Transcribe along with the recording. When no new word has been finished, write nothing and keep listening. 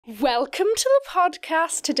Welcome to the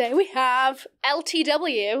podcast. Today we have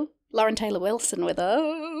LTW, Lauren Taylor Wilson, with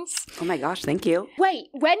us. Oh my gosh, thank you. Wait,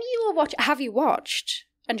 when you were watching, have you watched?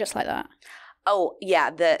 And just like that. Oh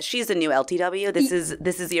yeah, she's the new LTW. This is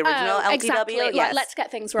the original LTW. Exactly. Yes. Let's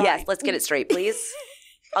get things right. Yes, let's get it straight, please.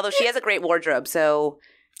 Although she has a great wardrobe, so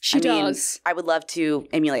she does. I would love to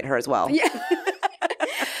emulate her as well. Yeah.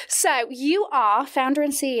 So you are founder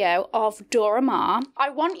and CEO of Dora Maar.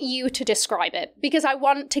 I want you to describe it because I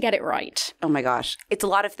want to get it right. Oh my gosh, it's a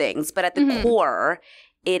lot of things, but at the core,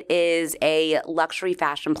 it is a luxury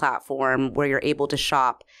fashion platform where you're able to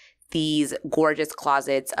shop these gorgeous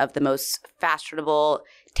closets of the most fashionable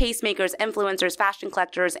tastemakers, influencers, fashion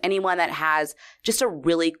collectors, anyone that has just a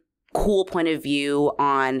really cool point of view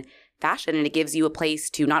on fashion. And it gives you a place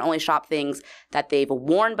to not only shop things that they've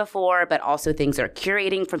worn before, but also things they're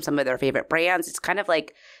curating from some of their favorite brands. It's kind of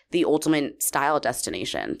like the ultimate style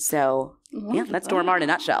destination. So yeah, that's Dora Maar in a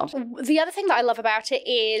nutshell. The other thing that I love about it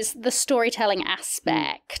is the storytelling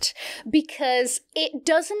aspect because it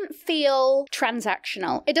doesn't feel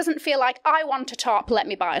transactional. It doesn't feel like, I want a top, let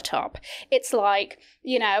me buy a top. It's like,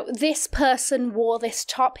 you know, this person wore this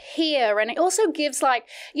top here. And it also gives like,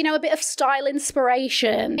 you know, a bit of style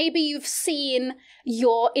inspiration. Maybe you've seen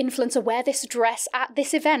your influencer wear this dress at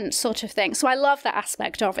this event sort of thing. So I love that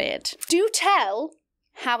aspect of it. Do tell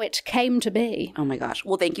how it came to be. Oh my gosh.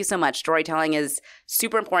 Well, thank you so much. Storytelling is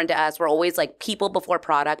super important to us. We're always like people before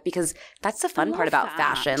product because that's the fun part about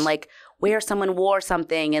fashion. Like where someone wore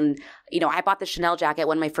something and, you know, I bought the Chanel jacket,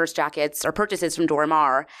 one of my first jackets or purchases from Dora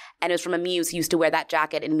Maar, and it was from a muse who used to wear that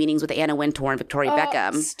jacket in meetings with Anna Wintour and Victoria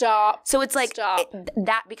Beckham. Stop. So it's like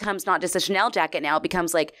that becomes not just a Chanel jacket now. It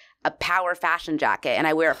becomes like a power fashion jacket, and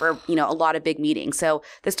I wear it for, you know, a lot of big meetings. So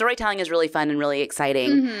the storytelling is really fun and really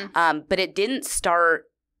exciting. But it didn't start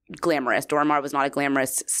glamorous. Dora Maar was not a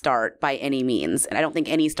glamorous start by any means, and I don't think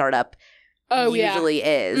any startup usually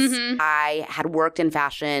is. I had worked in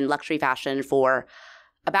fashion, luxury fashion, for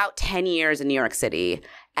about 10 years in New York City,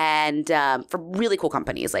 and for really cool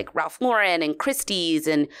companies like Ralph Lauren and Christie's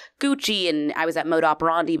and Gucci, and I was at Mode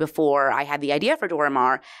Operandi before I had the idea for Dora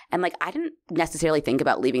Maar, and like I didn't necessarily think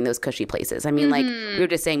about leaving those cushy places. I mean, like we were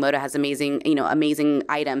just saying, Moda has amazing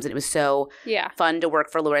items, and it was so fun to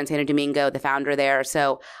work for Lauren Santo Domingo, the founder there.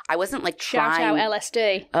 So I wasn't like trying. Shout out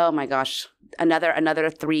LSD. Oh my gosh. Another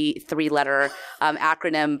three-letter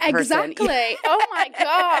acronym person. Exactly. Oh my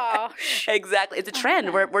gosh. Exactly. It's a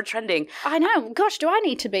trend. We're trending. I know. Gosh, do I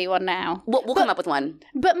need to be one now? We'll come up with one.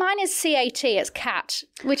 But mine is CAT. It's cat,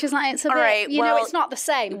 which is like, it's a All bit, right, you know, it's not the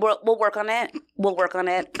same. We'll work on it. We'll work on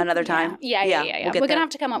it another time. Yeah. We're going to have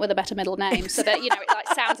to come up with a better middle name so that, you know, it like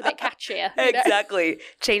sounds a bit catchier. You know? Exactly.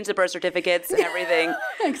 Change the birth certificates and everything.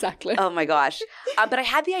 Exactly. Oh my gosh. But I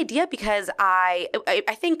had the idea because I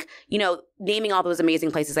think, you know, naming all those amazing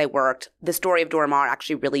places I worked, the story of Dora Maar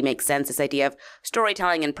actually really makes sense. This idea of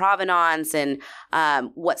storytelling and provenance and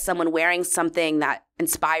what someone wearing something that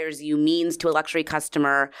inspires you means to a luxury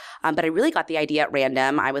customer. But I really got the idea at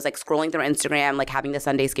random. I was like scrolling through Instagram, like having the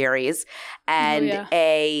Sunday scaries, and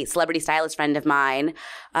a celebrity stylist friend of mine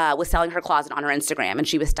was selling her closet on her Instagram, and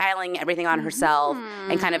she was styling everything on herself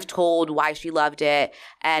and kind of told why she loved it.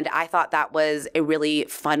 And I thought that was a really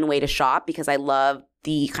fun way to shop because I love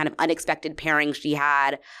the kind of unexpected pairing she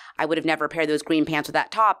had. I would have never paired those green pants with that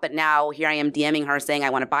top, but now here I am DMing her saying, I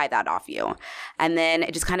want to buy that off you. And then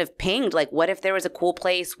it just kind of pinged, like, what if there was a cool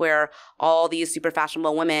place where all these super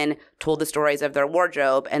fashionable women told the stories of their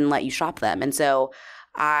wardrobe and let you shop them? And so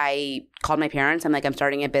I called my parents. I'm like, I'm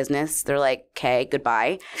starting a business. They're like, okay,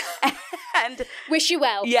 goodbye. And wish you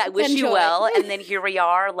well. Yeah, wish Enjoy. you well. And then here we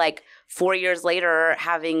are, like 4 years later,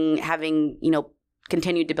 having you know,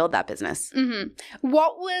 continued to build that business.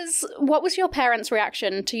 What was your parents'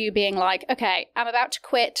 reaction to you being like, okay, I'm about to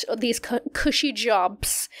quit these cushy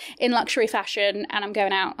jobs in luxury fashion and I'm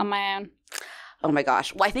going out on my own? Oh my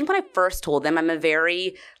gosh. Well, I think when I first told them, I'm a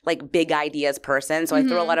very like big ideas person. So I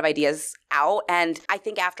throw a lot of ideas out. And I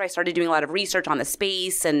think after I started doing a lot of research on the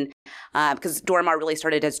space and because Dora Maar really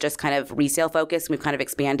started as just kind of resale focused. We've kind of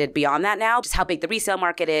expanded beyond that now. Just how big the resale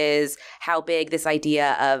market is, how big this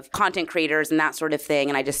idea of content creators and that sort of thing.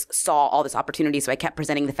 And I just saw all this opportunity. So I kept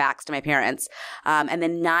presenting the facts to my parents. And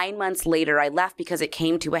then 9 months later, I left because it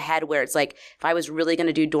came to a head where it's like, if I was really going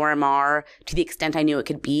to do Dora Maar to the extent I knew it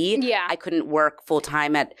could be, I couldn't work full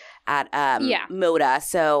time at Moda.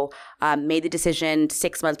 So made the decision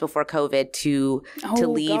 6 months before COVID to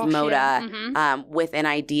leave Moda with an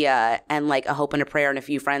idea and like a hope and a prayer and a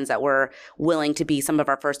few friends that were willing to be some of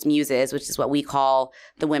our first muses, which is what we call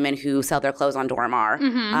the women who sell their clothes on Dora Maar.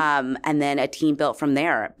 And then a team built from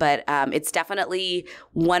there. But it's definitely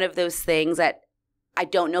one of those things that I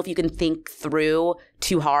don't know if you can think through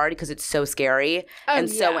too hard because it's so scary and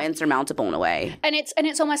so insurmountable in a way. And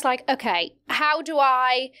it's almost like, okay, how do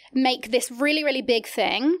I make this really, really big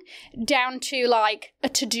thing down to like a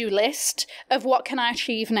to-do list of what can I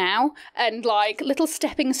achieve now and like little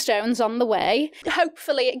stepping stones on the way.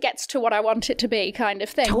 Hopefully it gets to what I want it to be kind of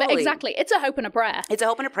thing. Totally. But exactly, it's a hope and a prayer. It's a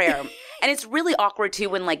hope and a prayer. And it's really awkward too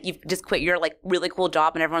when like you've just quit your like really cool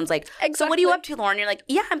job and everyone's like, so what are you up to, Lauren? You're like,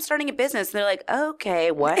 yeah, I'm starting a business. And they're like, okay,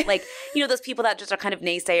 what? Like, you know, those people that just are kind of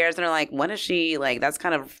naysayers and are like, what is she? Like, that's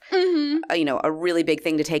kind of, you know, a really big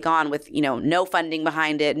thing to take on with, you know, no funding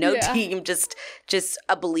behind it, no team, just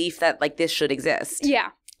a belief that like this should exist. Yeah.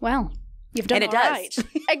 Well, you've done and it all does.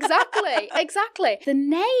 right. Exactly. The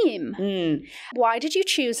name. Why did you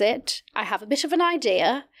choose it? I have a bit of an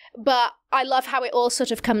idea, but I love how it all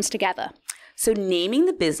sort of comes together. So naming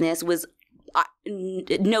the business was,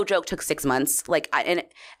 no joke, took 6 months. Like, and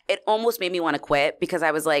it almost made me want to quit because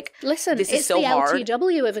I was like, listen, this is so hard. It's the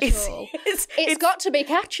LTW of it all. It's got to be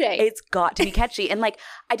catchy. It's got to be catchy. And like,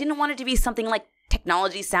 I didn't want it to be something like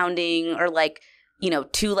technology sounding or like, you know,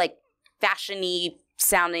 too like fashion-y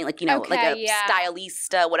sounding, like, you know, like a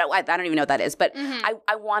stylista, what I don't even know what that is. But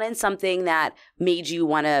I wanted something that made you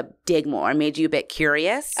want to dig more, made you a bit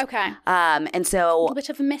curious. Okay. And so a little bit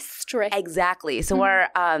of a mystery. Exactly. So we're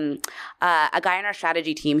a guy on our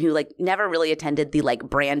strategy team who like never really attended the like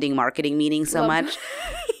branding marketing meeting so much.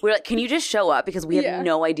 We're like, can you just show up? Because we have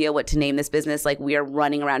no idea what to name this business. Like we are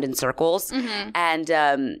running around in circles.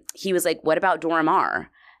 And he was like, what about Dora Maar?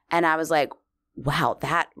 And I was like, wow,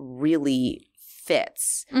 that really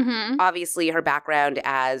fits. Obviously, her background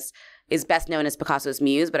is best known as Picasso's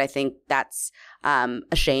muse, but I think that's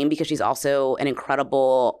a shame because she's also an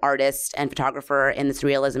incredible artist and photographer in this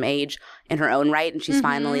realism age in her own right. And she's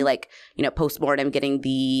finally like, you know, postmortem getting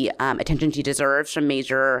the attention she deserves from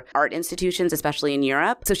major art institutions, especially in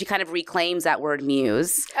Europe. So she kind of reclaims that word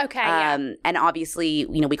muse. Okay. And obviously,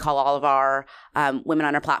 you know, we call all of our women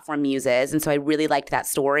on our platform muses. And so I really liked that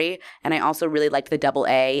story. And I also really liked the double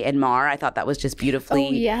A in Maar. I thought that was just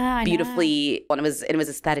beautifully, and it was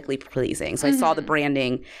aesthetically pleasing. So I saw the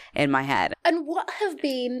branding in my head. And what have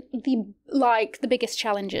been the biggest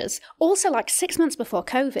challenges? Also, like 6 months before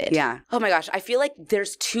COVID. Yeah. Oh my gosh. I feel like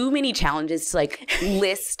there's too many challenges to like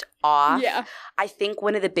list off. Yeah. I think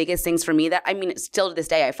one of the biggest things for me that, I mean, still to this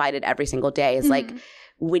day, I fight it every single day is like,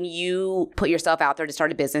 when you put yourself out there to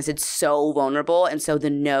start a business, it's so vulnerable. And so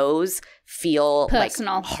the no's feel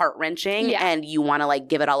personal, like heart-wrenching. And you want to like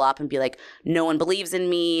give it all up and be like, no one believes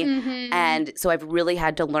in me. And so I've really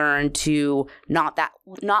had to learn to not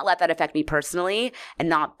let that affect me personally and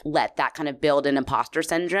not let that kind of build an imposter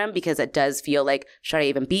syndrome, because it does feel like, should I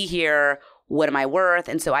even be here? What am I worth?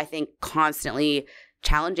 And so I think constantly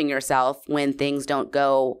challenging yourself when things don't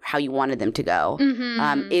go how you wanted them to go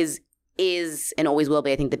is and always will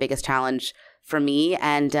be, I think, the biggest challenge for me.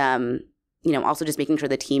 And you know, also just making sure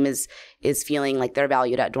the team is feeling like they're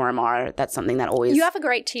valued at Dora Maar. That's something that always. You have a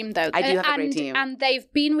great team, though. I do have a great team, and they've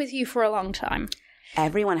been with you for a long time.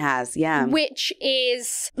 Everyone has, yeah. Which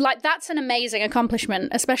is like, that's an amazing accomplishment,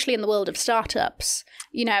 especially in the world of startups.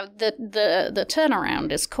 You know, the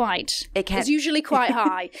turnaround is usually quite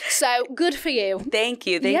high. So good for you. Thank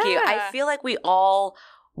you. I feel like we all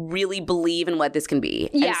really believe in what this can be.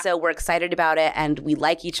 And so we're excited about it, and we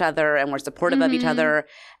like each other, and we're supportive of each other,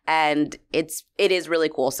 and it is really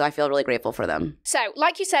cool. So I feel really grateful for them. So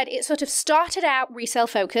like you said, it sort of started out resale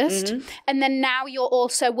focused, and then now you're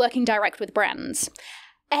also working direct with brands.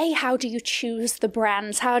 How do you choose the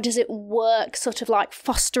brands? How does it work, sort of like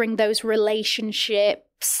fostering those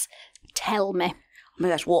relationships? Tell me. Oh my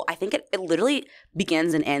gosh. Well, I think it literally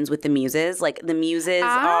begins and ends with the muses. Like the muses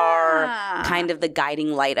are kind of the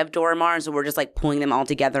guiding light of Dora Maar. So we're just like pulling them all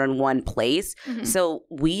together in one place. So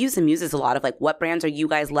we use the muses a lot of like, what brands are you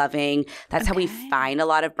guys loving? That's how we find a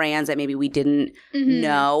lot of brands that maybe we didn't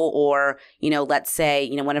know. Or, you know, let's say,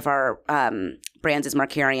 you know, one of our brands is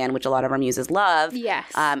Markarian, which a lot of our muses love.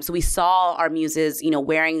 Yes. So we saw our muses, you know,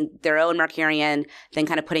 wearing their own Markarian, then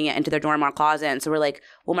kind of putting it into their Dora Maar closet. And so we're like,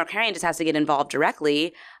 well, Markarian just has to get involved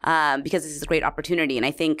directly because this is a great opportunity. And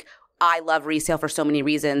I think I love resale for so many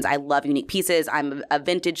reasons. I love unique pieces. I'm a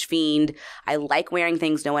vintage fiend. I like wearing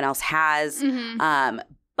things no one else has.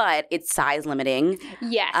 But it's size limiting.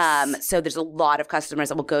 Yes. So there's a lot of customers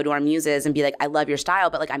that will go to our muses and be like, I love your style,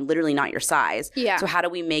 but like I'm literally not your size. Yeah. So how do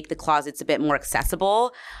we make the closets a bit more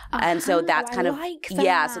accessible? And so that's kind of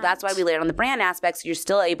so that's why we layered on the brand aspects. So you're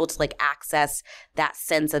still able to like access that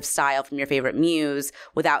sense of style from your favorite muse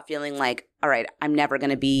without feeling like, all right, I'm never going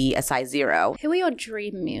to be a size 0. Who are your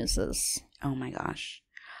dream muses? Oh my gosh.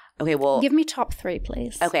 Okay, well. Give me top 3,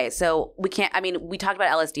 please. Okay, so we talked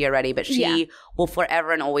about LSD already, but she will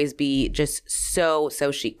forever and always be just so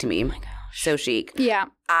chic to me. Oh my gosh. So chic. Yeah.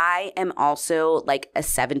 I am also like a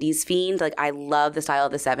 70s fiend. Like, I love the style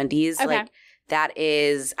of the 70s. Okay. Like, that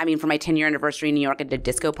is, for my 10-year anniversary in New York, I did a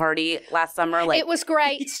disco party last summer. Like, it was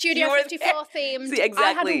great. Studio 54 themed. See, exactly.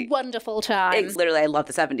 I had a wonderful time. Literally, I love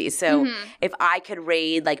the 70s. So if I could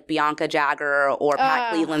raid like Bianca Jagger or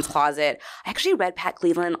Pat Cleveland's closet, I actually read Pat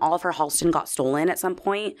Cleveland, all of her Halston got stolen at some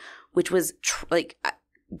point, which was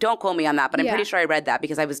don't quote me on that, but I'm pretty sure I read that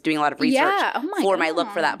because I was doing a lot of research for my look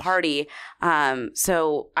for that party.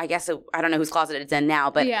 So I guess I don't know whose closet it's in now,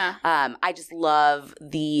 but I just love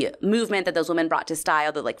the movement that those women brought to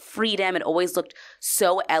style, the like freedom. It always looked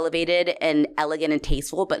so elevated and elegant and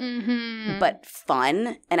tasteful, but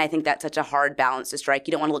fun. And I think that's such a hard balance to strike.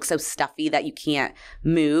 You don't want to look so stuffy that you can't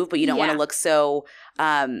move, but you don't want to look so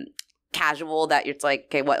casual that you're like,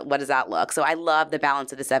 okay, what does that look? So I love the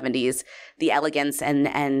balance of the 70s, the elegance and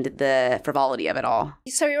the frivolity of it all.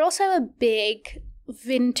 So you're also a big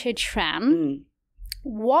vintage fan.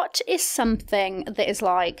 What is something that is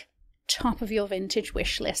like top of your vintage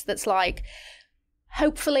wish list that's like,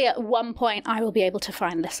 hopefully at one point I will be able to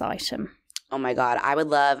find this item? Oh my God, I would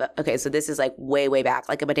love, okay, so this is like way back,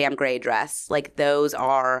 like a Madame Grey dress. Like those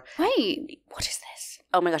are. Wait, what is this?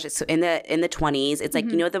 Oh my gosh, it's so in the 20s. It's like,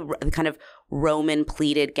 the kind of Roman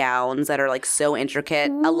pleated gowns that are like so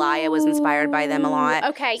intricate. Ooh. Alaya was inspired by them a lot.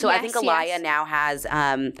 Okay, so I think Alaya now has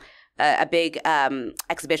a big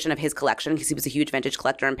exhibition of his collection because he was a huge vintage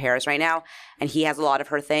collector in Paris right now, and he has a lot of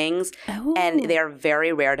her things. Oh. And they're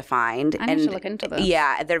very rare to find. I need to look into this.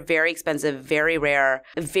 Yeah, they're very expensive, very rare,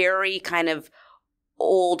 very kind of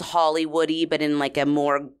old Hollywoody, but in like a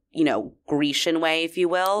more Grecian way, if you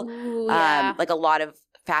will. Ooh, yeah. Like a lot of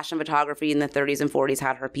fashion photography in the 30s and 40s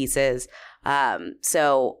had her pieces.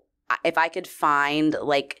 So if I could find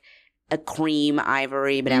like a cream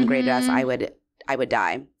ivory Madame Grey dress, I would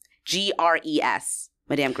die. GRES,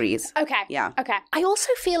 Madame Grey's. Okay. Yeah. Okay. I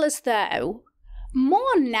also feel as though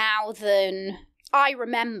more now than I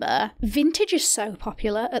remember, vintage is so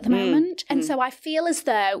popular at the moment. And so I feel as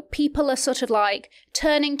though people are sort of like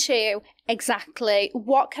turning to exactly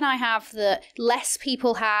what can I have that less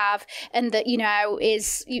people have and that,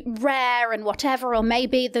 is rare and whatever, or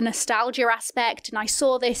maybe the nostalgia aspect. And I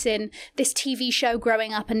saw this in this TV show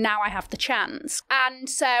growing up and now I have the chance. And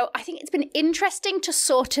so I think it's been interesting to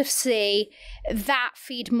sort of see that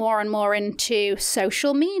feed more and more into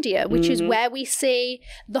social media, which is where we see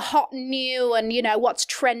the hot new and, what's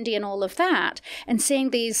trendy and all of that. And seeing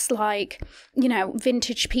these like,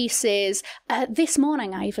 vintage pieces. This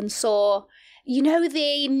morning I even saw,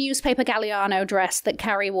 the newspaper Galliano dress that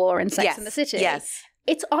Carrie wore in Sex and the City? Yes.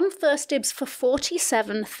 It's on First Dibs for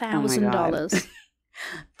 $47,000.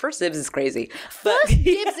 First Dibs is crazy. First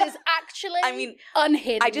Dibs is actually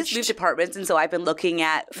unhinged. I just moved apartments, and so I've been looking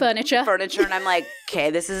at furniture, and I'm like, okay,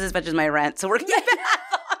 this is as much as my rent, so we're going to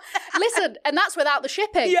Listen, and that's without the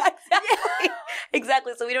shipping. Yeah, exactly.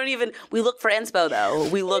 Exactly. So we look for inspo, though.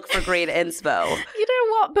 We look for great inspo. You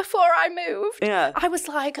know what? Before I moved, I was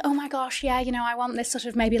like, oh my gosh, I want this sort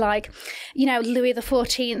of maybe like, Louis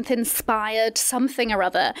XIV inspired something or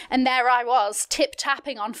other. And there I was,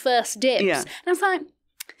 tip-tapping on First Dibs. Yeah. And I was like,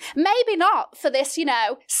 maybe not for this,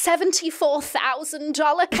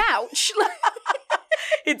 $74,000 couch.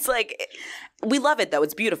 It's like, we love it though.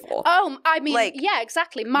 It's beautiful. Oh, yeah,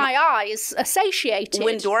 exactly. My eyes are satiated.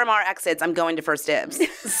 When Dora Maar exits, I'm going to First Dibs.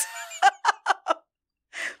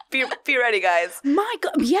 Be ready, guys. My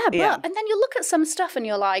God, yeah, but and then you look at some stuff and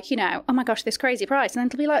you're like, oh my gosh, this crazy price, and then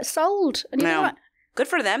it'll be like sold, and you're like, good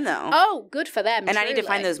for them, though. Oh, good for them. And truly. I need to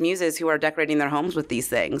find those muses who are decorating their homes with these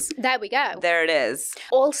things. There we go. There it is.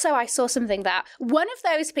 Also, I saw something that one of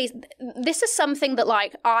those pieces, this is something that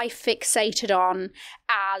like I fixated on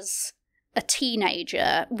as a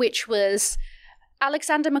teenager, which was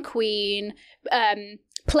Alexander McQueen,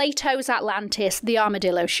 Plato's Atlantis, the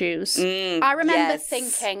armadillo shoes. I remember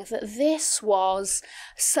thinking that this was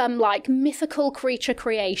some like mythical creature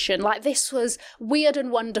creation. Like this was weird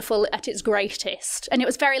and wonderful at its greatest. And it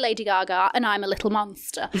was very Lady Gaga and I'm a Little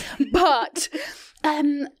Monster. But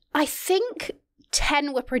I think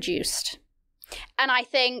 10 were produced. And I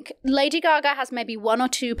think Lady Gaga has maybe 1 or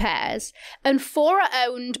 2 pairs, and 4 are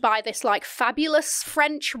owned by this like fabulous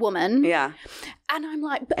French woman. Yeah. And I'm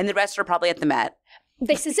like, and the rest are probably at the Met.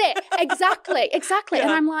 This is it. Exactly. Yeah.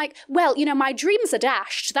 And I'm like, well, my dreams are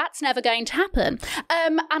dashed. That's never going to happen.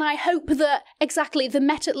 And I hope that exactly the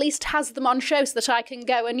Met at least has them on show so that I can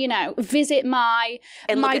go and, visit my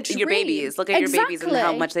and my look at your babies. Look at your babies and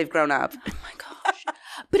how much they've grown up. Oh my gosh.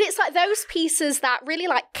 But it's like those pieces that really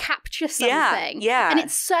like capture something. Yeah. And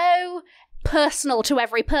it's so personal to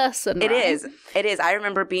every person. It right? is. It is. I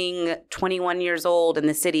remember being 21 years old in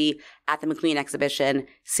the city at the McQueen exhibition,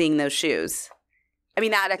 seeing those shoes. I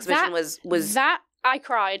mean, that exhibition was that I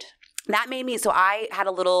cried. That made me, so I had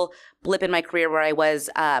a little blip in my career where I was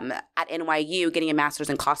at NYU getting a master's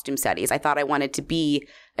in costume studies. I thought I wanted to be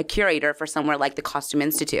a curator for somewhere like the Costume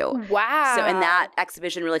Institute. Wow. So, and that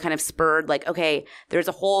exhibition really kind of spurred like, okay, there's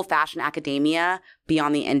a whole fashion academia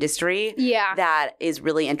beyond the industry that is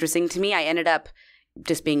really interesting to me. I ended up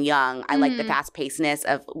just being young. I like the fast-pacedness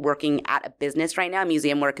of working at a business right now.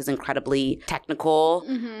 Museum work is incredibly technical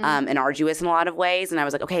and arduous in a lot of ways. And I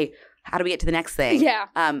was like, okay, how do we get to the next thing? Yeah.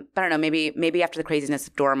 But I don't know, maybe after the craziness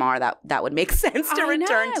of Dora Maar, that would make sense to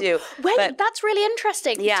return to. Wait, but, that's really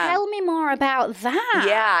interesting. Yeah. Tell me more about that.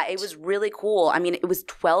 Yeah, it was really cool. I mean, it was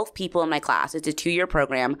 12 people in my class. It's a 2-year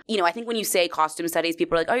program. You know, I think when you say costume studies,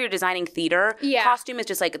 people are like, oh, you're designing theater. Yeah. Costume is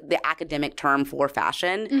just like the academic term for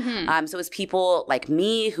fashion. So it was people like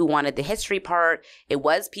me who wanted the history part. It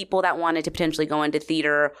was people that wanted to potentially go into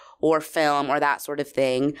theater or film or that sort of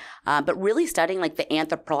thing. But really studying like the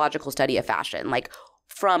anthropological study of fashion, like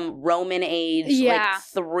from Roman age like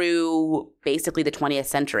through basically the 20th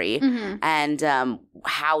century and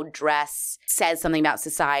how dress says something about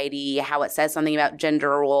society, how it says something about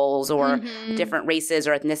gender roles or different races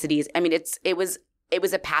or ethnicities. I mean, it was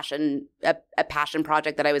a passion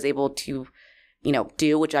project that I was able to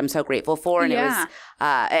do, which I'm so grateful for. And it was,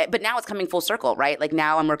 but now it's coming full circle, right? Like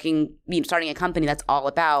now I'm working, starting a company that's all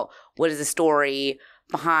about what is the story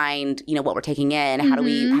behind, what we're taking in. How do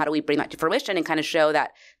we bring that to fruition and kind of show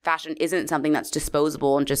that fashion isn't something that's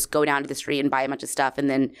disposable and just go down to the street and buy a bunch of stuff and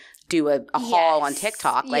then do a haul on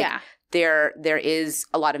TikTok. Like there is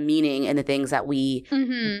a lot of meaning in the things that we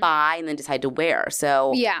buy and then decide to wear.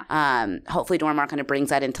 So hopefully Dora Maar kind of brings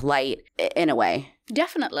that into light in a way.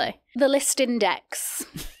 Definitely. The List Index.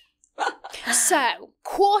 So,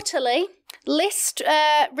 quarterly, List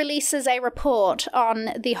releases a report on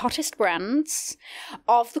the hottest brands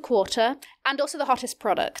of the quarter and also the hottest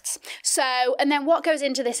products. So, and then what goes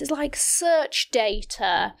into this is like search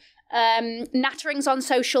data, natterings on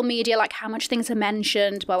social media, like how much things are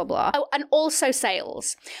mentioned, blah, blah, blah. Oh, and also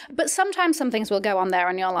sales. But sometimes some things will go on there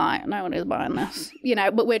and you're like, no one is buying this,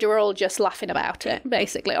 but we're all just laughing about it,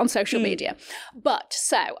 basically, on social media. But,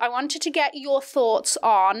 so, I wanted to get your thoughts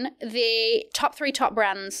on the top 3 top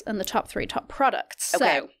brands and the top 3 top products.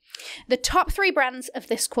 Okay. So, the top 3 brands of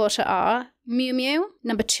this quarter are Miu Miu,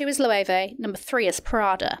 number 2 is Loewe, number 3 is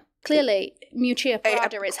Prada. Clearly, Miuccia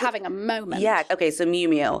Prada is having a moment. Yeah, okay, so Miu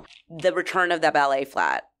Miu, the return of the ballet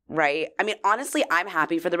flat, right? I mean, honestly, I'm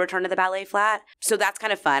happy for the return of the ballet flat, so that's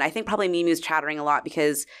kind of fun. I think probably Miu Miu's chattering a lot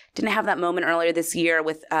because didn't it have that moment earlier this year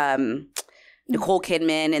with Nicole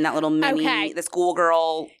Kidman in that little mini, the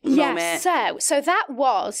schoolgirl moment. So that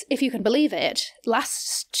was, if you can believe it,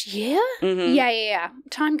 last year? Yeah.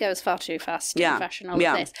 Time goes far too fast in fashion, all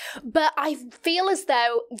of this. But I feel as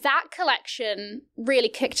though that collection really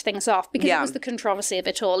kicked things off because it was the controversy of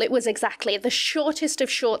it all. It was exactly the shortest of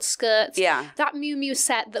short skirts. Yeah. That Miu Miu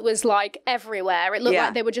set that was like everywhere. It looked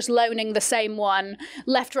like they were just loaning the same one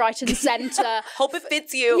left, right, and center. Hope it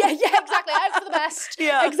fits you. Yeah, exactly. Hope for the best.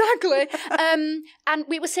 Yeah. Exactly. And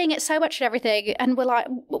we were seeing it so much at everything, and we're like,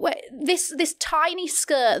 this tiny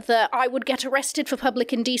skirt that I would get arrested for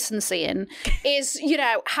public indecency in is,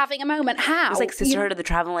 having a moment. How? It was like Sisterhood of the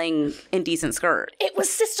Traveling Indecent Skirt. It was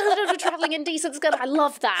Sisterhood of the Traveling Indecent Skirt. I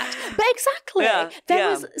love that. But exactly. There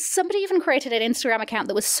was, somebody even created an Instagram account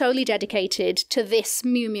that was solely dedicated to this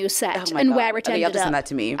Miu Miu set and where it ended up. You have to send that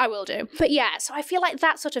to me. I will do. But so I feel like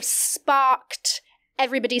that sort of sparked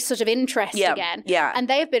everybody's sort of interest again. Yeah. And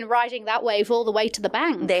they've been riding that wave all the way to the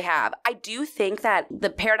bank. They have. I do think that the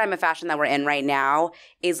paradigm of fashion that we're in right now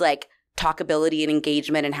is like talkability and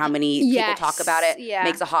engagement and how many people talk about it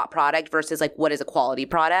makes a hot product versus like what is a quality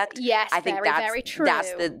product. Yes, I think very true.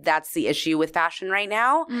 That's the issue with fashion right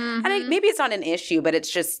now. And maybe it's not an issue, but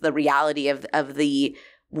it's just the reality of the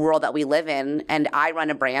world that we live in. And I run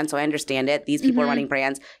a brand, so I understand it. These people are running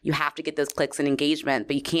brands. You have to get those clicks and engagement,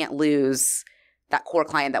 but you can't lose that core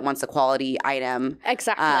client that wants a quality item.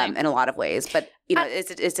 Exactly. In a lot of ways. But,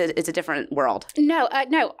 it's a different world. No,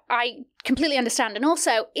 I completely understand. And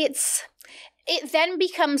also, it then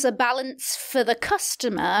becomes a balance for the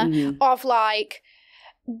customer of like,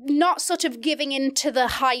 not sort of giving into the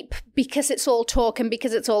hype because it's all talk and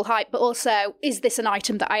because it's all hype, but also, is this an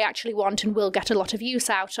item that I actually want and will get a lot of use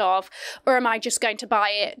out of? Or am I just going to buy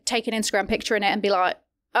it, take an Instagram picture in it and be like,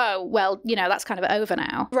 oh, well, that's kind of over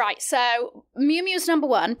now. Right, so Miu Miu's number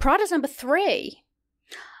 1, Prada's number 3.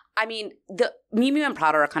 I mean, the Miu Miu and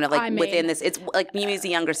Prada are kind of like within this. It's like Miu Miu's the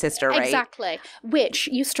younger sister, right? Exactly. Which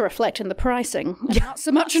used to reflect in the pricing. Not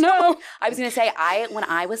so much now. I was going to say, when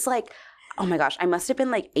I was like, oh my gosh, I must have been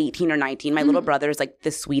like 18 or 19. My little brother is like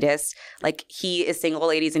the sweetest. Like he is single,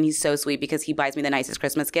 ladies, and he's so sweet because he buys me the nicest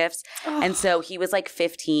Christmas gifts. Oh. And so he was like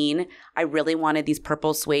 15. I really wanted these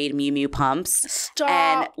purple suede Miu Miu pumps. Stop.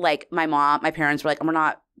 And like my parents were like, we're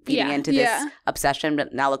not feeding into this obsession,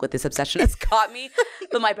 but now look what this obsession has got me.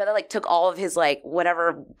 But my brother like took all of his like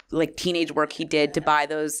whatever like teenage work he did to buy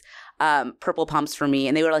those purple pumps for me.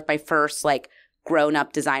 And they were like my first like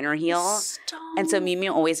grown-up designer heel. Stop. And so Miu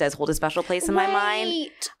Miu always does hold a special place in my mind.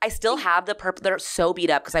 I still have the purple. They're so beat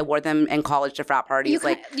up because I wore them in college to frat parties.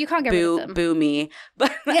 You can't get rid of them. Boo me.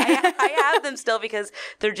 But I have them still because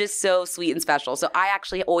they're just so sweet and special. So I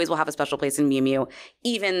actually always will have a special place in Miu Miu,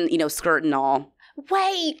 even, skirt and all.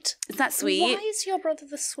 Wait. Isn't that sweet? Why is your brother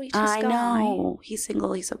the sweetest guy? I know. He's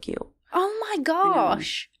single. He's so cute. Oh my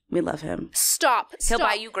gosh. We love him. Stop. He'll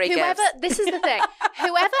buy you great gifts. This is the thing.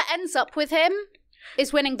 Whoever ends up with him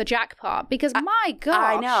is winning the jackpot because my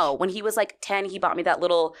gosh. I know. When he was like 10, he bought me that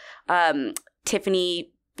little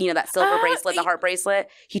Tiffany, that silver bracelet, the heart bracelet.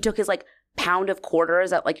 He took his like pound of quarters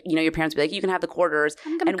that like, your parents would be like, you can have the quarters,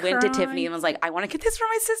 and went to Tiffany and was like, I want to get this for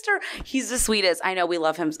my sister. He's the sweetest. I know. We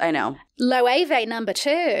love him. I know. Loewe number 2.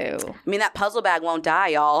 I mean, that puzzle bag won't die,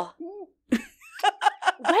 y'all.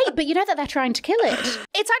 Wait, but you know that they're trying to kill it.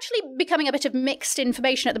 It's actually becoming a bit of mixed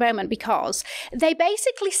information at the moment because they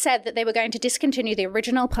basically said that they were going to discontinue the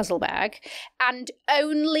original puzzle bag and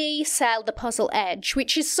only sell the puzzle edge,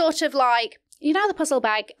 which is sort of like, the puzzle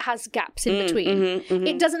bag has gaps in between.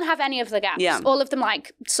 It doesn't have any of the gaps. Yeah. All of them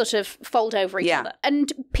like sort of fold over each other.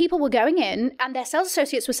 And people were going in and their sales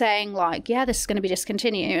associates were saying like, yeah, this is going to be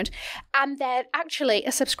discontinued. And then actually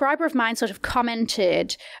a subscriber of mine sort of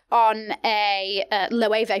commented on a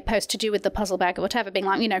Loewe post to do with the puzzle bag or whatever, being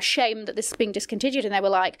like, shame that this is being discontinued. And they were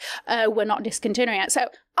like, oh, we're not discontinuing it. So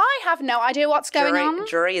I have no idea what's going on.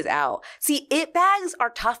 Jury is out. See, it bags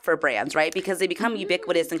are tough for brands, right? Because they become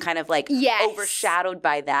ubiquitous and kind of like overshadowed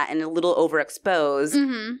by that and a little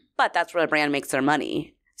overexposed. But that's where a brand makes their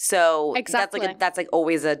money. So exactly. that's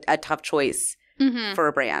always a tough choice for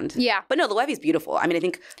a brand. Yeah. But no, Loewe's beautiful. I mean, I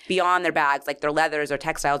think beyond their bags, like their leathers, their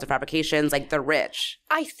textiles, their fabrications, like they're rich.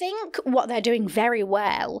 I think what they're doing very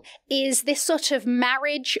well is this sort of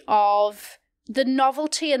marriage of the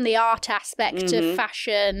novelty and the art aspect of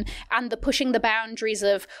fashion and the pushing the boundaries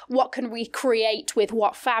of what can we create with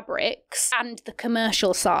what fabrics and the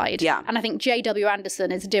commercial side. Yeah. And I think J.W.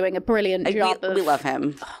 Anderson is doing a brilliant job. We love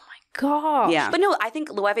him. Oh my gosh. Yeah. But no, I think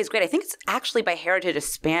Loewe is great. I think it's actually by heritage a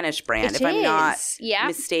Spanish brand, if I'm not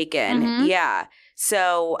mistaken. Yeah.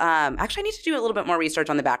 So actually I need to do a little bit more research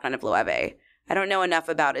on the background of Loewe. I don't know enough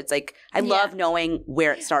about it. It's like I love knowing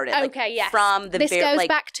where it started. Okay, yes. From the this goes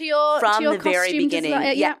back to your very beginning.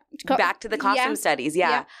 Back to the costume studies.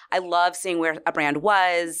 Yeah. I love seeing where a brand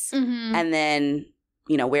was and then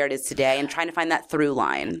where it is today and trying to find that through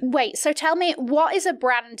line. Wait, so tell me, what is a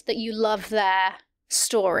brand that you love their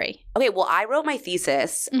story? Okay, well, I wrote my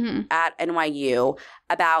thesis at NYU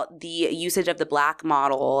about the usage of the black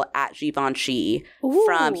model at Givenchy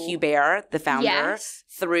from Hubert, the founder,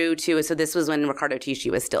 through to, so this was when Riccardo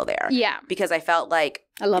Tisci was still there. Yeah. Because I felt like...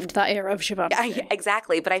 I loved that era of Givenchy. Yeah,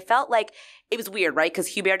 exactly. But I felt like it was weird, right? Because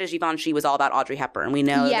Hubert de Givenchy was all about Audrey Hepburn. We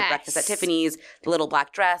know the Breakfast at Tiffany's, the little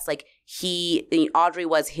black dress. Like Audrey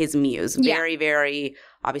was his muse. Very, very,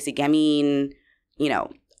 obviously, gamine,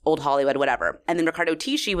 old Hollywood, whatever. And then Riccardo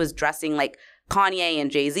Tisci was dressing like Kanye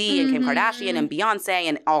and Jay-Z and Kim Kardashian and Beyonce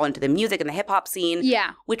and all into the music and the hip hop scene.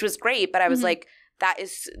 Yeah. Which was great. But I was like, that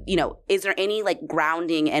is, is there any like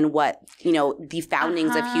grounding in what, the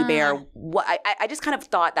foundings of Hubert, what I just kind of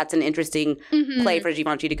thought that's an interesting play for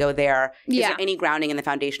Givenchy to go there. Is there any grounding in the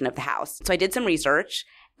foundation of the house? So I did some research.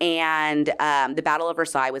 And the Battle of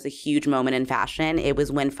Versailles was a huge moment in fashion. It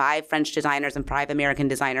was when 5 French designers and 5 American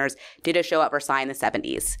designers did a show at Versailles in the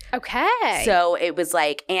 70s. Okay. So it was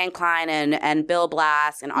like Anne Klein and Bill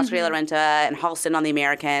Blass and Oscar de la Renta and Halston on the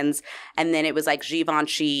Americans. And then it was like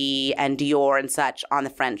Givenchy and Dior and such on the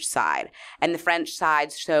French side. And the French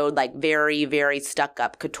side showed like very, very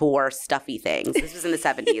stuck-up couture stuffy things. This was in the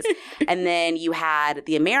 70s. And then you had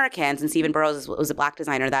the Americans, and Stephen Burrows was a black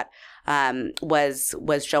designer that was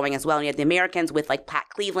showing as well. And you had the Americans with like Pat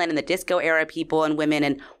Cleveland and the disco era people and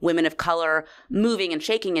women of color moving and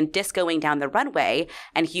shaking and discoing down the runway.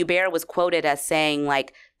 And Hubert was quoted as saying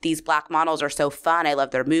like, these black models are so fun. I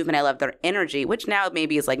love their movement. I love their energy, which now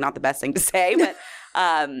maybe is like not the best thing to say,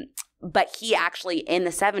 But he actually, in the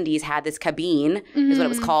 70s, had this cabine, is what it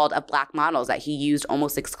was called, of black models that he used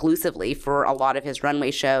almost exclusively for a lot of his runway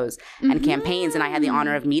shows and campaigns. And I had the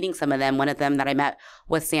honor of meeting some of them. One of them that I met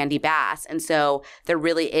was Sandy Bass. And so there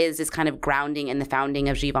really is this kind of grounding in the founding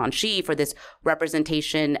of Givenchy for this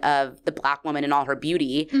representation of the black woman in all her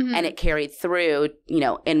beauty. And it carried through, you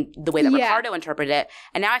know, in the way that Ricardo interpreted it.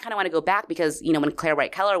 And now I kind of want to go back because, you know, when Claire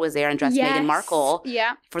White Keller was there and dressed Meghan Markle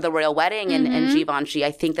for the royal wedding and Givenchy,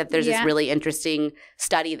 I think that there's this really interesting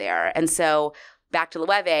study there. And so back to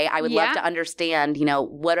Loewe, I would love to understand, you know,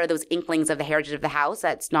 what are those inklings of the heritage of the house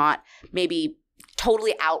that's not maybe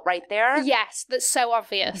totally out right there. Yes, that's so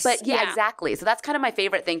obvious. But yeah, exactly. So that's kind of my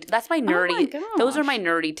favorite thing. That's my nerdy. Those are my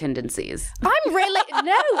nerdy tendencies. I'm really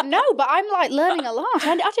but I'm like learning a lot.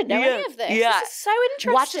 I didn't know any of this. Yeah. This is so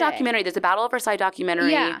interesting. Watch the documentary. There's a Battle of Versailles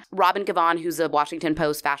documentary. Yeah. Robin Givhan, who's a Washington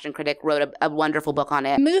Post fashion critic, wrote a wonderful book on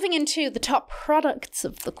it. Moving into the top products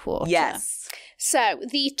of the quarter. Yes. So,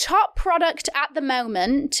 the top product at the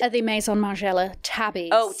moment are the Maison Margiela tabbies.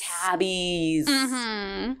 Oh, tabbies.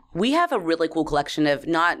 We have a really cool collection of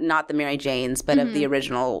not the Mary Janes, but of the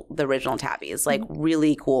original tabbies, like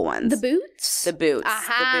really cool ones. The boots? The boots.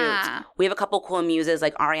 The boots. We have a couple cool muses,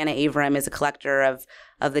 like Ariana Avram is a collector of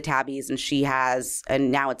the tabbies, and she has,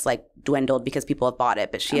 and now it's like dwindled because people have bought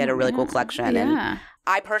it, but she had a really cool collection. Yeah. And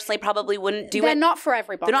I personally probably wouldn't do it. They're not for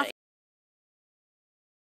everybody. They're not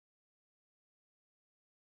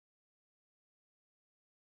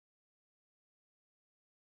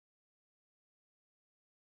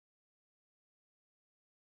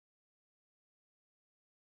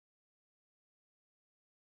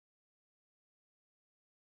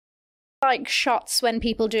like shots when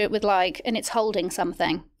people do it with like, and it's holding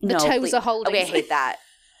something. The toes are holding. Okay, I hate that.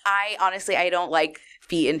 I don't like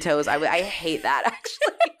feet and toes. I hate that,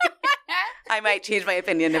 actually. I might change my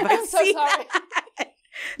opinion if I see sorry. that.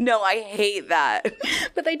 No, I hate that.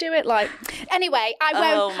 But they do it like anyway.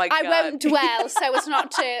 I won't dwell so as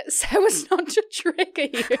not to trigger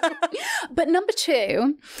you. But number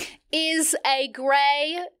 2 is a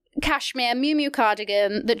grey cashmere Miu Miu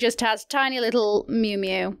cardigan that just has tiny little Miu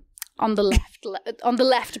Miu on the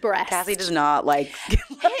left breast. Cassie does not like.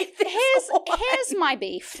 Here's my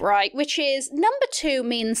beef, right? Which is number 2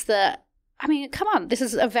 means that. I mean, come on, this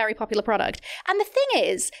is a very popular product. And the thing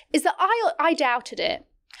is that I doubted it.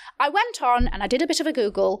 I went on and I did a bit of a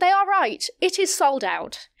Google. They are right. It is sold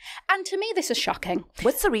out. And to me, this is shocking.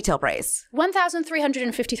 What's the retail price?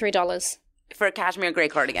 $1,353. For a cashmere grey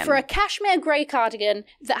cardigan. For a cashmere grey cardigan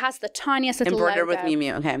that has the tiniest little embroidered logo. with Miu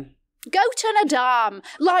Miu, okay. Go to Nadam.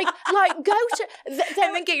 Like go to...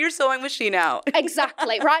 And then get your sewing machine out.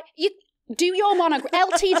 Exactly, right? You do your monogram.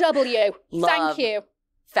 LTW. Love. Thank you.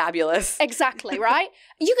 Fabulous. Exactly, right?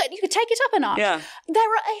 You could take it up a notch. Yeah. There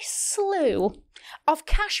are a slew of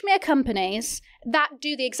cashmere companies that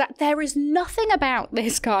do the exact... There is nothing about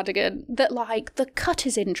this cardigan that, like, the cut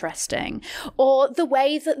is interesting or the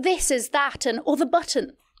way that this is that or the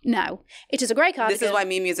button. No. It is a great cardigan. This is why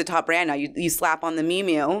Miu Miu is a top brand now. You slap on the Miu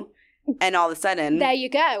Miu and all of a sudden... There you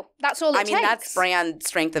go. That's all it takes. I mean, that's brand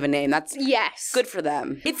strength of a name. That's good for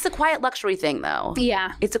them. It's a quiet luxury thing, though.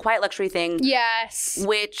 Yeah. It's a quiet luxury thing. Yes.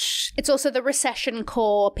 Which... It's also the recession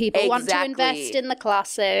core. People want to invest in the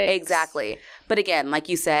classics. Exactly. But again, like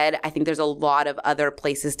you said, I think there's a lot of other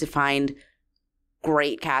places to find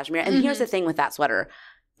great cashmere. And here's the thing with that sweater.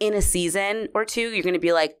 In a season or two, you're going to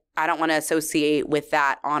be like, I don't want to associate with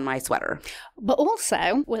that on my sweater. But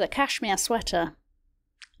also, with a cashmere sweater...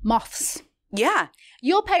 Moths. Yeah.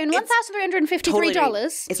 You're paying $1,353. Totally,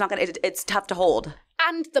 it's not going to, it's tough to hold.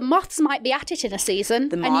 And the moths might be at it in a season.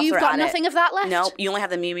 The moths and you've are got at nothing of that left. No, you only have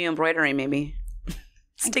the Miu Miu embroidery, maybe.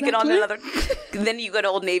 Stick it on another. Then you go to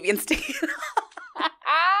Old Navy and stick it on.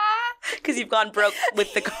 Because you've gone broke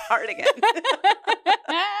with the cardigan.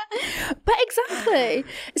 But exactly.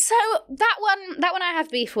 So that one I have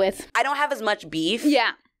beef with. I don't have as much beef.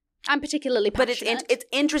 Yeah. I'm particularly passionate. But it's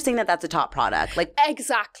interesting that that's a top product. Like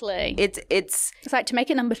exactly. It's like to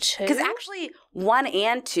make it number 2. Because actually 1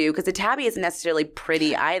 and 2, because the tabby isn't necessarily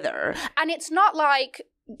pretty either. And it's not like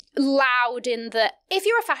loud in the... If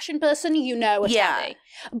you're a fashion person, you know a tabby.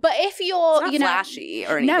 But if you're... It's not flashy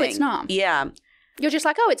or anything. No, it's not. Yeah. You're just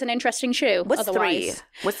like, oh, it's an interesting shoe. What's otherwise. 3?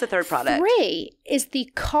 What's the third product? 3 is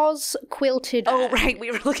the COS quilted. Oh, right.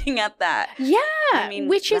 We were looking at that. Yeah. I mean,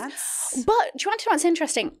 which is... But do you want to know what's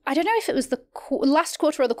interesting? I don't know if it was the last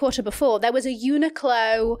quarter or the quarter before. There was a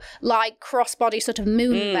Uniqlo, like, crossbody sort of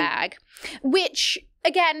moon bag, which...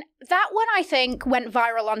 Again, that one I think went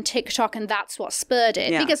viral on TikTok and that's what spurred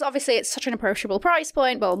it. Yeah. Because obviously it's such an approachable price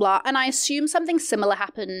point, blah, blah, blah. And I assume something similar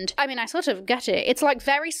happened. I mean, I sort of get it. It's like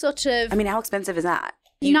very sort of... I mean, how expensive is that?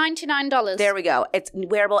 $99. There we go. It's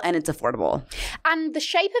wearable and it's affordable. And the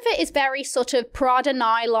shape of it is very sort of Prada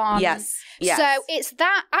nylon. Yes. So it's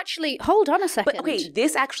that. Actually, hold on a second. But okay,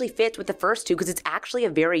 this actually fits with the first two because it's actually a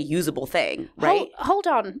very usable thing, right? Hold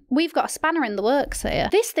on. We've got a spanner in the works here.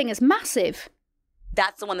 This thing is massive.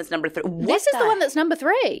 That's the one that's number 3. This is the one that's number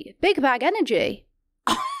 3. Big Bag Energy.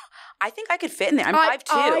 I think I could fit in there. I'm 5'2".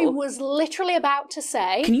 I was literally about to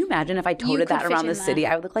say. Can you imagine if I toted that around the city?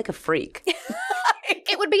 I would look like a freak.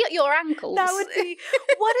 It would be at your ankles. That would be.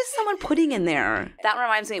 What is someone putting in there? That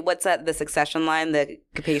reminds me. What's that? The Succession line, the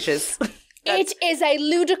capacious. It is a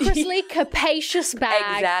ludicrously capacious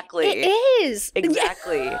bag. Exactly. It is.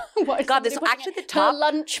 Exactly. God, this actually the top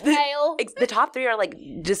lunch pail. The top 3 are like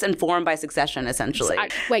just informed by Succession, essentially.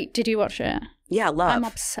 Wait, did you watch it? Yeah, love. I'm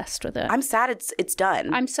obsessed with it. I'm sad it's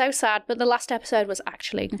done. I'm so sad, but the last episode was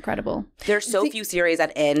actually incredible. There's so few series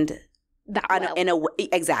that end that well.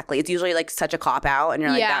 Exactly. It's usually like such a cop out, and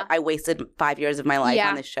you're like, I wasted 5 years of my life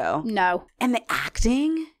on this show. No. And the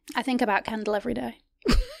acting. I think about Kendall every day.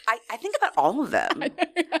 I think about all of them.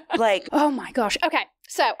 Like, oh my gosh. Okay,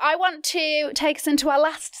 so I want to take us into our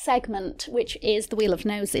last segment, which is the Wheel of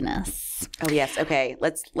Nosiness. Oh yes, okay.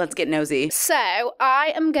 Let's get nosy. So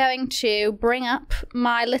I am going to bring up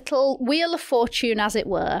my little Wheel of Fortune, as it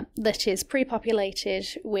were, that is pre-populated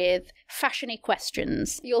with fashion-y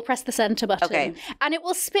questions. You'll press the center button, and it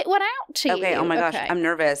will spit one out to you. Okay. Oh my gosh, I'm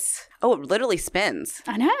nervous. Oh, it literally spins.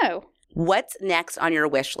 I know. What's next on your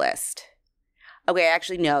wish list? Okay, I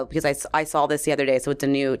actually know because I saw this the other day, so it's a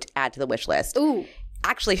new add to the wish list. Ooh.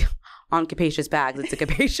 Actually, on capacious bags, it's a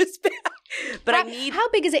capacious bag. But How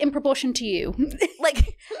big is it in proportion to you?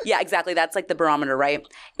 Yeah, exactly. That's like the barometer, right?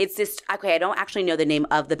 It's this, I don't actually know the name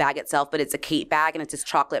of the bag itself, but it's a Kate bag and it's this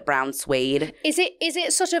chocolate brown suede. Is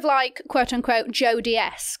it sort of like, quote unquote,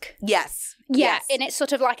 Jodie-esque? Yes. Yeah, yes. And it's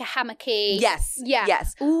sort of like a hammocky. Yes. Yeah.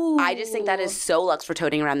 Yes. Ooh. I just think that is so luxe for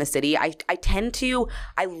toting around the city. I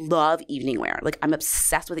love evening wear. Like, I'm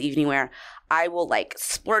obsessed with evening wear. I will like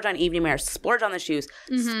splurge on evening wear, splurge on the shoes,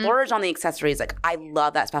 splurge on the accessories. Like, I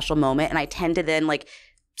love that special moment. And I tend to then like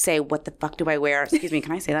say, what the fuck do I wear? Excuse me,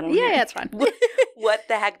 can I say that? Yeah, it's fine. What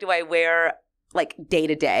the heck do I wear like day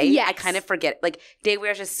to day? Yes. I kind of forget. Like, day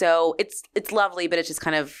wear is just so, it's lovely, but it's just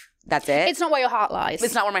kind of, that's it. It's not where your heart lies.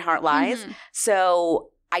 It's not where my heart lies. Mm-hmm. So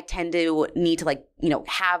I tend to need to like,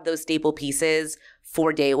 have those staple pieces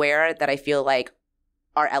for day wear that I feel like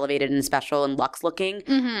are elevated and special and luxe looking.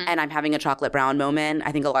 Mm-hmm. And I'm having a chocolate brown moment.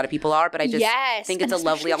 I think a lot of people are, but I just think it's a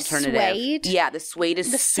lovely alternative. Suede. Yeah, the suede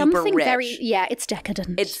is There's super something rich. it's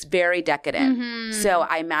decadent. It's very decadent. Mm-hmm. So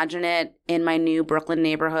I imagine it in my new Brooklyn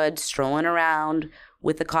neighborhood, strolling around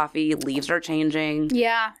with the coffee, leaves are changing.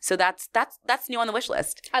 Yeah. So that's new on the wish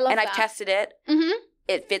list. I love that. And I've tested it. Mm-hmm.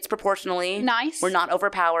 It fits proportionally. Nice. We're not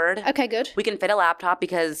overpowered. Okay, good. We can fit a laptop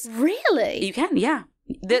because... Really? You can, yeah.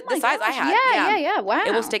 The size I had. Yeah. Wow.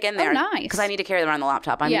 It will stick in there. Oh, nice. Because I need to carry it around the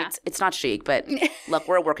laptop. I mean, it's not chic, but look,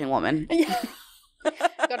 we're a working woman.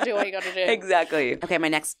 Gotta do what you gotta do. Exactly. Okay, my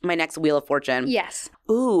next Wheel of Fortune. Yes.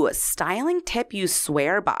 Ooh, styling tip you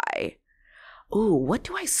swear by. Ooh, what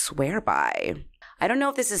do I swear by? I don't know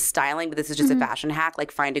if this is styling, but this is just a fashion hack.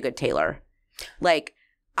 Like, find a good tailor. Like,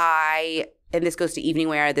 and this goes to evening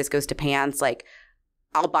wear, this goes to pants. Like,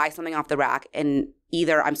 I'll buy something off the rack and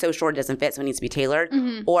either I'm so short it doesn't fit, so it needs to be tailored,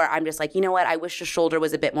 or I'm just like, you know what, I wish the shoulder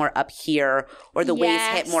was a bit more up here or the waist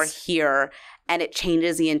hit more here, and it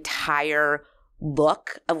changes the entire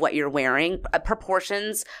look of what you're wearing.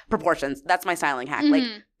 Proportions. That's my styling hack. Like,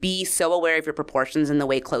 be so aware of your proportions and the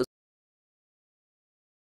way clothes.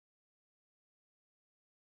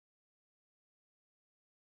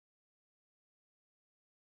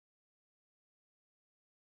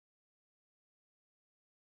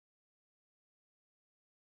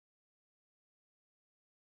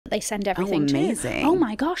 They send everything amazing. too. Oh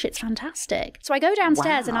my gosh, it's fantastic. So I go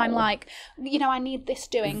downstairs and I'm like, I need this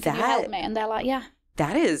doing. Can you help me? And they're like, yeah.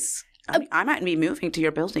 That is... I might be moving to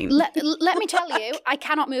your building. Let me tell you, I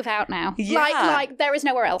cannot move out now. Yeah. Like there is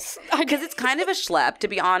nowhere else. Because it's kind of a schlep, to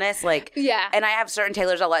be honest. Like, yeah. And I have certain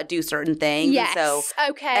tailors I'll let do certain things. Yes. And so,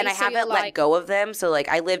 okay. And I haven't let go of them. So, like,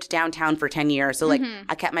 I lived downtown for 10 years. So, like,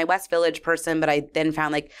 I kept my West Village person, but I then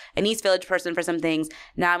found, like, an East Village person for some things.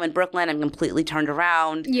 Now I'm in Brooklyn. I'm completely turned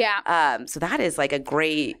around. Yeah. So that is, like, a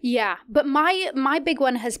great... Yeah. But my big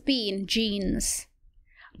one has been jeans.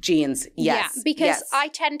 Jeans, yes. Yeah, because yes. I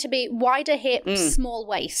tend to be wider hips, small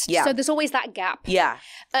waist. Yeah. So there's always that gap. Yeah.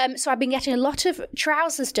 So I've been getting a lot of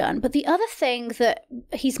trousers done. But the other thing that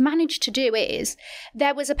he's managed to do is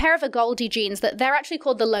there was a pair of Goldie jeans that they're actually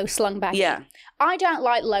called the low slung baggy. Yeah. I don't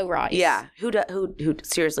like low rise. Yeah. Who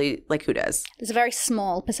seriously, like, who does? There's a very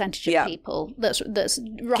small percentage of people that's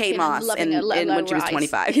rocking Kate Moss and loving a low when rise. she was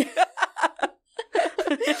 25.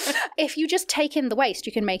 If you just take in the waist,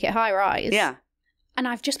 you can make it high rise. Yeah. And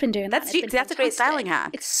I've just been doing that. That's a great styling hack.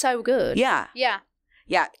 It's so good. Yeah. Yeah.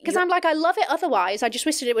 Yeah. Because I'm like, I love it otherwise. I just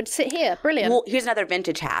wish that it would sit here. Brilliant. Well, here's another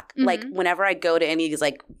vintage hack. Like, whenever I go to any of these,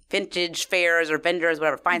 like, vintage fairs or vendors,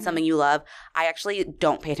 whatever, find something you love, I actually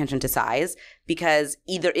don't pay attention to size because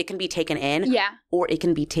either it can be taken in or it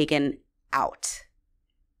can be taken out.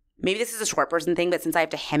 Maybe this is a short person thing, but since I have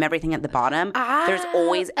to hem everything at the bottom, there's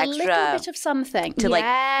always extra a little bit of something to like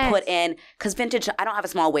put in. Because vintage, I don't have a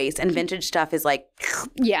small waist, and vintage stuff is like,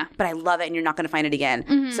 but I love it, and you're not going to find it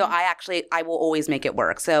again. So I will always make it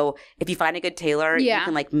work. So if you find a good tailor, you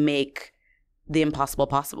can like make the impossible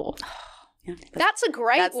possible. Yeah, that's a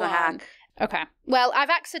great one. That's the hack. Okay. Well,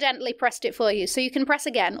 I've accidentally pressed it for you, so you can press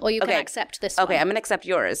again, or you can accept this one. Okay, I'm going to accept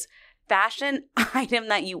yours. Fashion item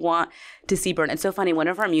that you want to see burn. It's so funny. One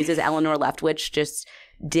of our muses, Eleanor Leftwich, just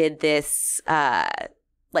did this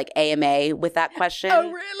like AMA with that question.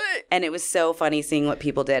 Oh, really? And it was so funny seeing what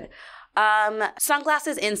people did.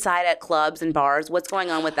 Sunglasses inside at clubs and bars. What's going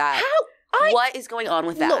on with that? What is going on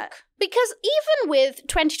with that? Look, because even with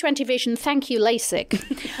 2020 vision, thank you, LASIK,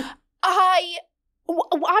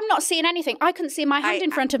 I'm not seeing anything. I couldn't see my hand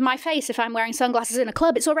in front of my face if I'm wearing sunglasses in a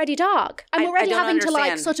club. It's already dark. I'm already having to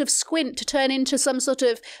like sort of squint to turn into some sort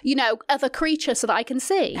of, other creature so that I can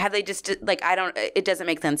see. Have they just it doesn't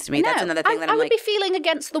make sense to me. No, that's another thing that I'm I would be feeling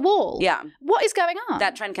against the wall. Yeah. What is going on?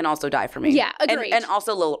 That trend can also die for me. Yeah, agreed. And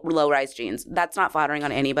also low-rise jeans. That's not flattering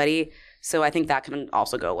on anybody. So I think that can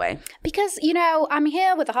also go away. Because, I'm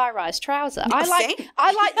here with a high-rise trouser. I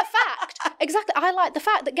like the fact. Exactly. I like the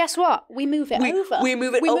fact that, guess what? We move it over. We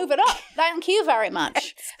move it move it up. Thank you very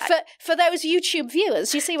much. For those YouTube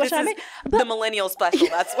viewers, you see what I mean? The millennial special,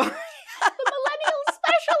 that's why. The millennial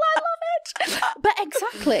special, I love it. But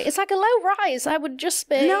exactly. It's like a low rise. I would just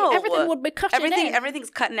be, everything would be cutting in.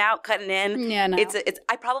 Everything's cutting out, cutting in. Yeah, no.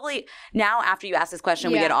 I probably, now after you ask this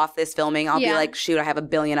question, we get off this filming, I'll be like, shoot, I have a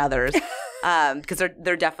billion others. Because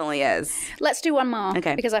there definitely is. Let's do one more.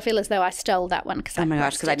 Okay. Because I feel as though I stole that one. Oh my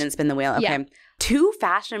gosh, because I didn't spin the wheel. Okay. Yeah. 2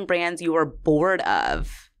 fashion brands you are bored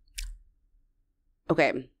of.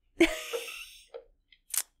 Okay.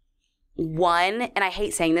 One, and I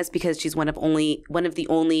hate saying this because she's one of the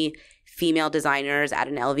only female designers at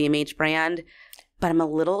an LVMH brand, but I'm a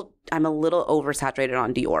little oversaturated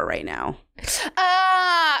on Dior right now.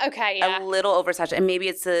 Okay, yeah. A little oversaturated, and maybe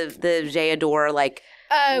it's the J'adore like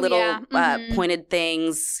pointed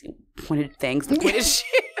things, the pointed shoes.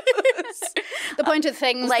 The pointed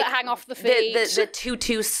things like, that hang off the feet. The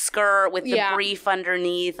tutu skirt with the brief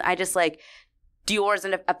underneath. I just like Dior's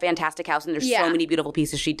in a fantastic house, and there's so many beautiful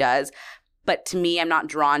pieces she does. But to me, I'm not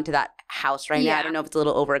drawn to that house right now. I don't know if it's a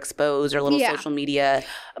little overexposed or a little social media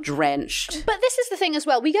drenched. But this is the thing as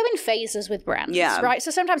well. We go in phases with brands, right? So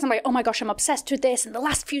sometimes I'm like, oh my gosh, I'm obsessed with this, and the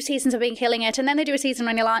last few seasons have been killing it. And then they do a season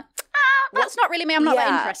when you're like, that's not really me. I'm not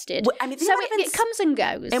that interested. I mean, so it comes and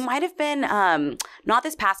goes. It might have been not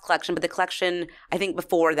this past collection, but the collection I think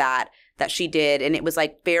before that she did, and it was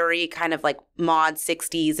like very kind of like mod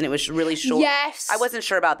 60s, and it was really short. Yes. I wasn't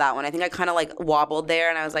sure about that one. I think I kind of like wobbled there,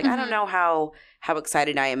 and I was like, I don't know how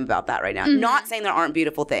excited I am about that right now. Not saying there aren't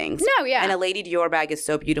beautiful things. No, yeah. And a Lady Dior bag is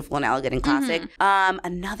so beautiful and elegant and classic.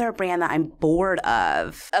 Another brand that I'm bored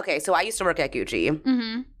of. Okay, so I used to work at Gucci. Are you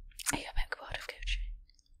a bit bored of Gucci?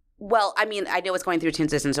 Well, I mean, I know it's going through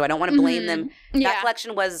transition, so I don't want to blame them. That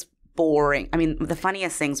collection was boring. I mean, the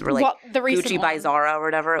funniest things were like Gucci by Zara or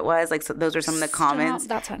whatever it was. Like, so those are some of the comments.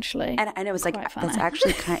 That's actually, and it was like that's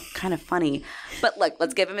actually kind of funny. But like,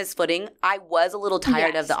 let's give him his footing. I was a little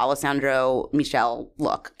tired of the Alessandro Michel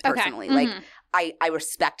look personally. Like, I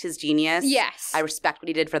respect his genius. Yes, I respect what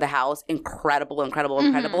he did for the house.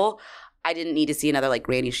 Incredible. I didn't need to see another like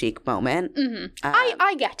Granny Chic moment.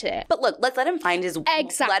 I get it. But look, let's let him find his way.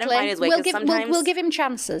 We'll give him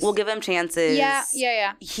chances. We'll give him chances.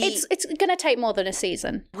 Yeah. It's going to take more than a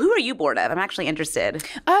season. Who are you bored of? I'm actually interested.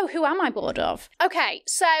 Oh, who am I bored of? Okay,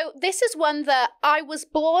 so this is one that I was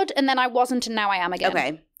bored and then I wasn't and now I am again.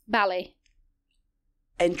 Okay. Bally.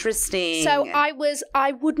 Interesting. So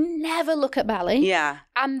I would never look at Bally. Yeah.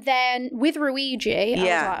 And then with Ruigi, I was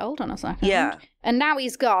like, hold on a second. Yeah. And now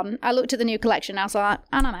he's gone. I looked at the new collection. I was like,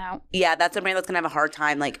 and I'm out. Yeah, that's a brand that's going to have a hard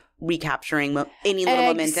time, like, recapturing any little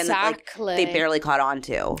momentum that like, they barely caught on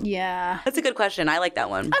to. Yeah. That's a good question. I like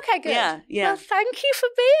that one. Okay, good. Yeah. Well, thank you for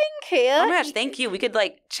being here. Oh my gosh, thank you. We could,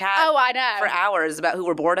 like, chat I know. for hours about who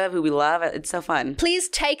we're bored of, who we love. It's so fun. Please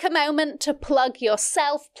take a moment to plug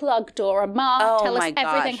yourself, plug Dora Maar. Oh Tell us my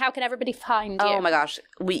everything. gosh. How can everybody find you? Oh my gosh.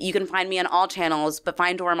 You can find me on all channels, but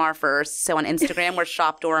find Dora Maar first. So on Instagram, we're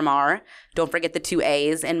Shop Dora Maar. Don't forget the 2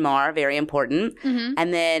 A's in Maar, very important. Mm-hmm.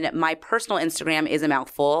 And then my personal Instagram is a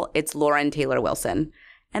mouthful. It's Lauren Taylor Wilson.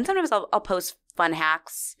 And sometimes I'll post fun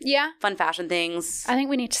hacks, fun fashion things. I think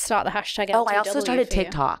we need to start the hashtag LTW. Oh, I also started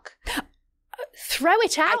TikTok. Throw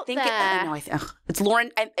it out there. It's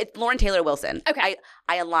Lauren Taylor Wilson. Okay.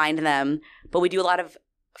 I aligned them, but we do a lot of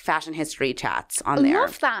fashion history chats on there.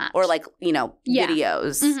 Love that. Or like,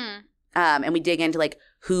 videos. Mm-hmm. And we dig into like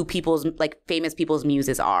who people's like famous people's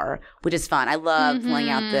muses are, which is fun. I love pulling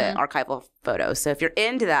out the archival photos. So if you're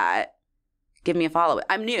into that, give me a follow.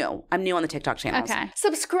 I'm new on the TikTok channels. Okay.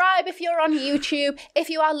 Subscribe if you're on YouTube. If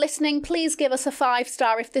you are listening, please give us a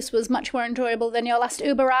 5-star if this was much more enjoyable than your last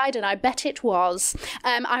Uber ride, and I bet it was.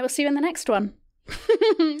 I will see you in the next one.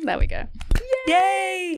 There we go. Yay!